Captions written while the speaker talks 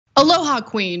Aloha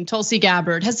Queen Tulsi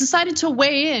Gabbard has decided to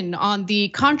weigh in on the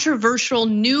controversial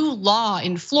new law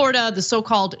in Florida, the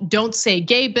so-called Don't Say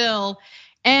Gay bill.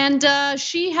 And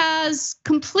she has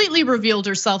completely revealed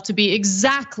herself to be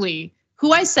exactly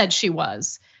who I said she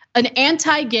was, an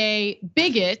anti-gay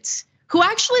bigot who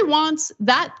actually wants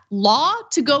that law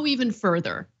to go even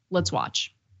further. Let's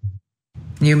watch.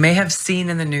 You may have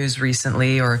seen in the news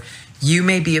recently, or you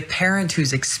may be a parent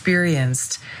who's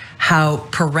experienced how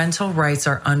parental rights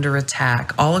are under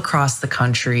attack all across the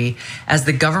country as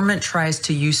the government tries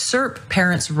to usurp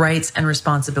parents' rights and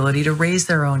responsibility to raise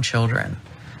their own children.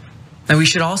 Now, we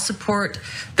should all support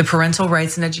the parental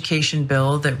rights and education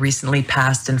bill that recently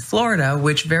passed in Florida,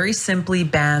 which very simply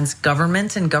bans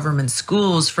government and government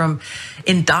schools from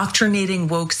indoctrinating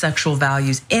woke sexual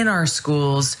values in our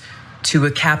schools to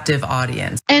a captive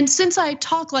audience. And since I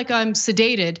talk like I'm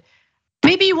sedated,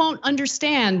 maybe you won't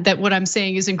understand that what I'm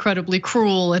saying is incredibly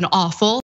cruel and awful.